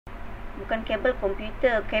Bukan kabel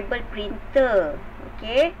komputer, kabel printer.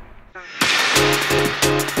 Okey.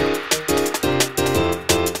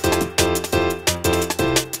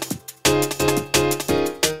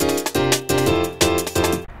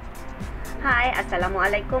 Hai,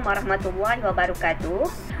 Assalamualaikum warahmatullahi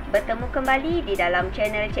wabarakatuh. Bertemu kembali di dalam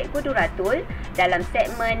channel Cikgu Durratul dalam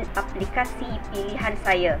segmen aplikasi pilihan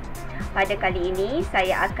saya. Pada kali ini,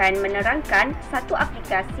 saya akan menerangkan satu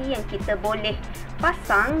aplikasi yang kita boleh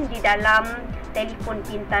pasang di dalam telefon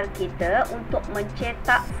pintar kita untuk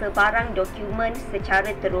mencetak sebarang dokumen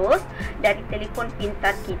secara terus dari telefon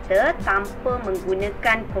pintar kita tanpa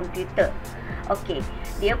menggunakan komputer. Okey,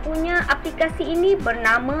 dia punya aplikasi ini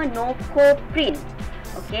bernama Noko Print.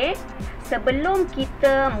 Okey, sebelum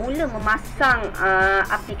kita mula memasang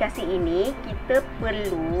aplikasi ini, kita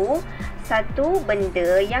perlu satu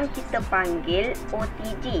benda yang kita panggil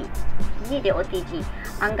OTG. Ini dia OTG.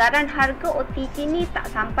 Anggaran harga OTG ni tak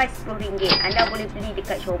sampai RM10. Anda boleh beli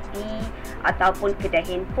dekat Shopee ataupun kedai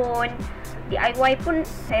handphone. DIY pun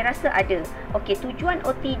saya rasa ada. Okey, tujuan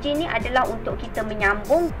OTG ni adalah untuk kita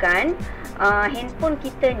menyambungkan handphone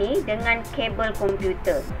kita ni dengan kabel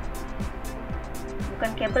komputer.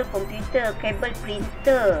 Bukan kabel komputer, kabel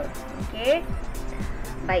printer. Okey.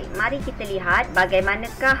 Baik, mari kita lihat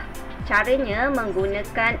bagaimanakah caranya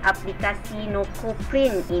menggunakan aplikasi Noko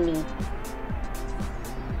Print ini.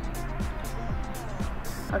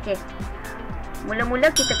 Okey. Mula-mula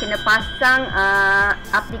kita kena pasang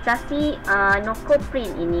aplikasi Noko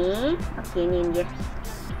Print ini. Okey, ni dia.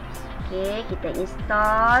 Okey, kita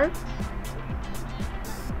install.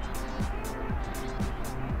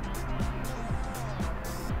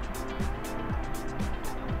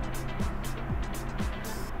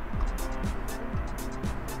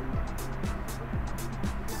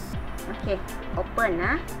 Okey, open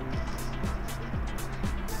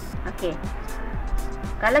Okey.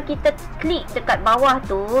 Kalau kita klik dekat bawah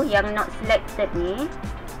tu yang not selected ni,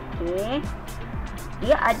 okey.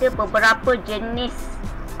 Dia ada beberapa jenis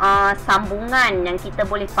sambungan yang kita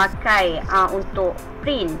boleh pakai untuk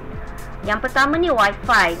print. Yang pertama ni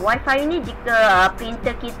Wi-Fi. Wi-Fi ni jika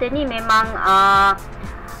printer kita ni memang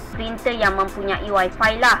printer yang mempunyai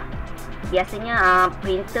Wi-Fi lah. Biasanya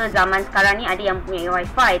printer zaman sekarang ni ada yang punya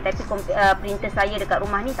Wi-Fi, tapi printer saya dekat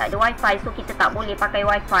rumah ni tak ada Wi-Fi, so kita tak boleh pakai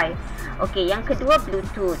Wi-Fi. Okey, yang kedua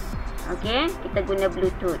Bluetooth. Okey, kita guna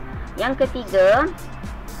Bluetooth. Yang ketiga,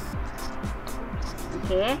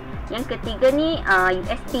 okey, yang ketiga ni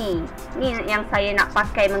USB. Ni yang saya nak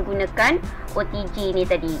pakai menggunakan OTG ni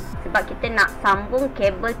tadi. Sebab kita nak sambung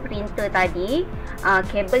kabel printer tadi,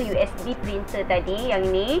 kabel USB printer tadi yang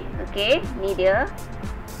ni. Okey, ni dia.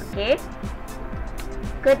 Okey,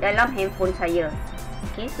 ke dalam handphone saya.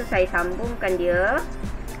 Okey, so saya sambungkan dia.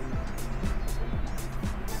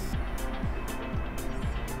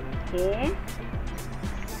 Okey.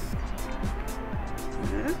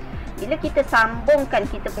 Bila kita sambungkan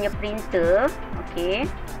kita punya printer, okey.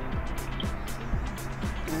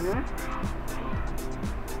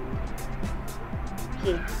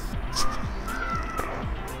 Okey.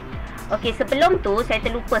 Okey, sebelum tu saya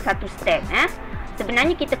terlupa satu step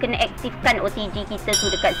Sebenarnya kita kena aktifkan OTG kita tu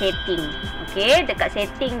dekat setting. Okey, dekat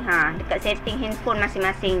setting dekat setting handphone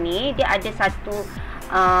masing-masing ni dia ada satu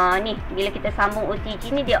ni, bila kita sambung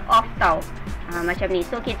OTG ni dia off tau. Macam ni.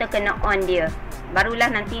 So kita kena on dia.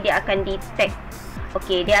 Barulah nanti dia akan detect.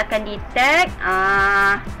 Okey, dia akan detect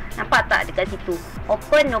nampak tak dekat situ?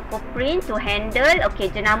 Open Noko Print to handle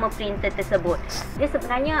jenama printer tersebut. Dia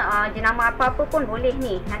sebenarnya jenama apa-apa pun boleh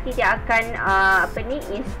ni. Nanti dia akan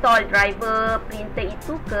install driver printer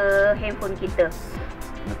itu ke handphone kita.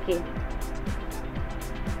 Okey.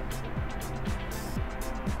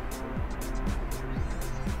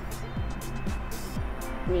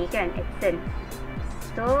 Ni kan action.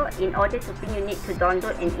 So, in order to print, you need to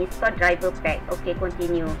download and install driver pack. Okay,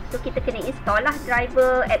 continue. So, kita kena install lah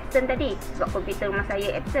driver Epson tadi. Sebab komputer rumah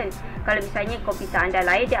saya Epson. Kalau misalnya komputer anda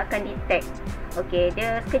lain, dia akan detect. Okay,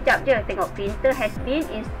 dia sekejap je. Tengok, printer has been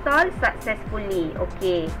installed successfully.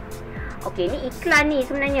 Okay. Okay, ni iklan ni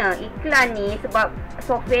sebenarnya. Iklan ni sebab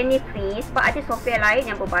software ni free. Sebab ada software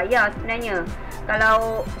lain yang berbayar sebenarnya.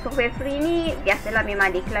 Kalau software free ni, biasalah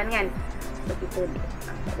memang ada iklan kan. So, kita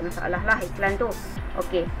tak ada masalah lah iklan tu.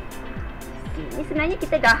 Okey. Ni sebenarnya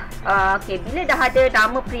kita dah bila dah ada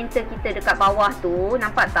nama printer kita dekat bawah tu,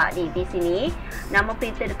 nampak tak di sini nama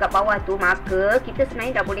printer dekat bawah tu, maka kita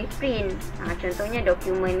sebenarnya dah boleh print. Contohnya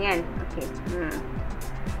dokumen kan. Okey.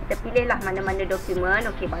 Kita pilihlah mana-mana dokumen.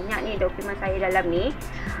 Okey, banyak ni dokumen saya dalam ni.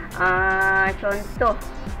 Contoh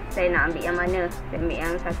saya nak ambil yang mana? Saya ambil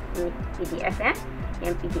yang satu PDF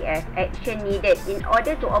Yang PDF. Action needed. In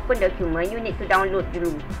order to open document, you need to download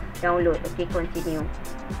dulu. Download. Okey, continue.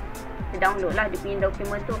 Kita download lah dia punya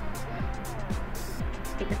dokumen tu.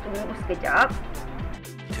 Kita tunggu sekejap.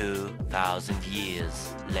 2000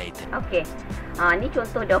 years later. Okey. Ni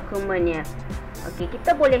contoh dokumennya. Okey,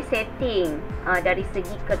 kita boleh setting dari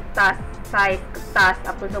segi kertas, saiz kertas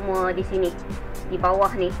apa semua di sini. Di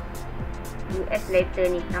bawah ni. US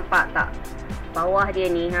letter ni, nampak tak? Bawah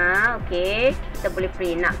dia ni, okey. Kita boleh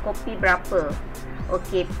print. Nak copy berapa?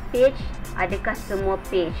 Okey, page, adakah semua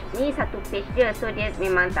page? Ni satu page dia, so dia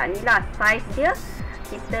memang tak ni lah. Size dia,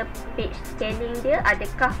 kita page scaling dia,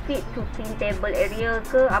 adakah fit to printable area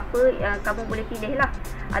ke apa, kamu boleh pilih lah.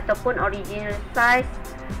 Ataupun original size,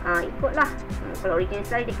 ikutlah. Kalau original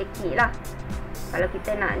size dia kecil lah. Kalau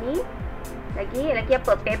kita nak ni, lagi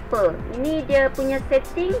apa? Paper. Ini dia punya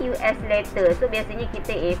setting US letter. So biasanya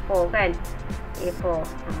kita A4 kan. A4.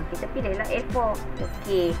 Kita pilih lah A4.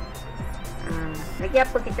 Okey. Lagi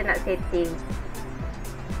apa kita nak setting?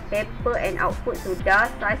 Paper and output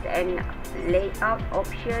sudah. Size and layout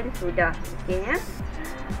option sudah. Okey ya.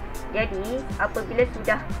 Jadi apabila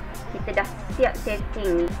sudah kita dah siap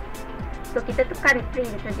setting, so kita tekan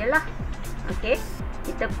print sajalah. Okey.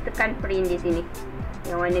 Kita tekan print di sini.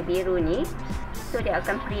 Yang warna biru ni. So dia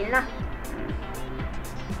akan print lah.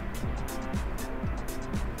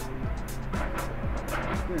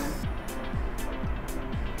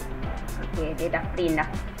 Okey, dia dah print dah.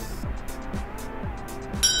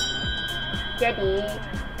 Jadi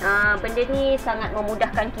benda ni sangat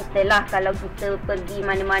memudahkan kita lah. Kalau kita pergi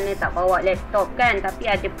mana-mana tak bawa laptop kan, tapi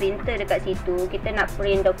ada printer dekat situ, kita nak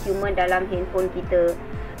print dokumen dalam handphone kita.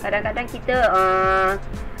 Kadang-kadang kita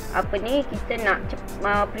kita nak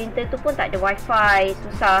printer tu pun tak ada wifi,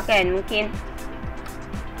 susah kan mungkin.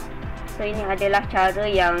 So ini adalah cara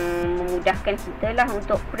yang memudahkan kita lah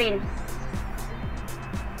untuk print.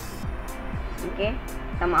 Okey,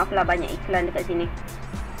 minta maaf lah banyak iklan dekat sini.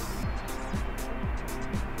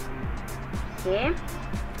 Okey,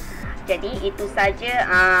 jadi itu saja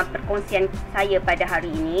perkongsian saya pada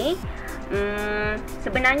hari ini.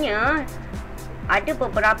 Sebenarnya ada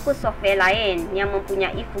beberapa software lain yang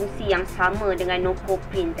mempunyai fungsi yang sama dengan Noko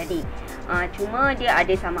Print tadi. Cuma dia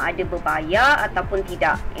ada sama ada berbayar ataupun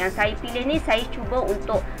tidak. Yang saya pilih ni, saya cuba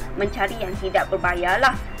untuk mencari yang tidak berbayar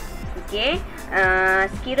lah. Okey,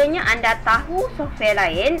 sekiranya anda tahu software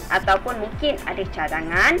lain ataupun mungkin ada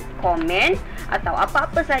cadangan, komen atau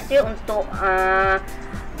apa-apa saja untuk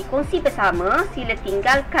dikongsi bersama, sila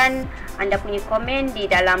tinggalkan anda punya komen di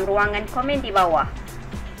dalam ruangan komen di bawah.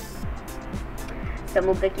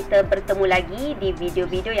 Semoga kita bertemu lagi di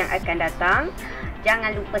video-video yang akan datang.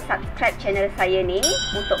 Jangan lupa subscribe channel saya ni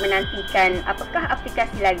untuk menantikan apakah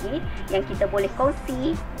aplikasi lagi yang kita boleh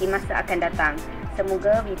kongsi di masa akan datang.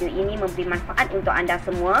 Semoga video ini memberi manfaat untuk anda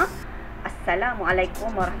semua.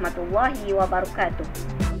 Assalamualaikum warahmatullahi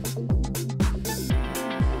wabarakatuh.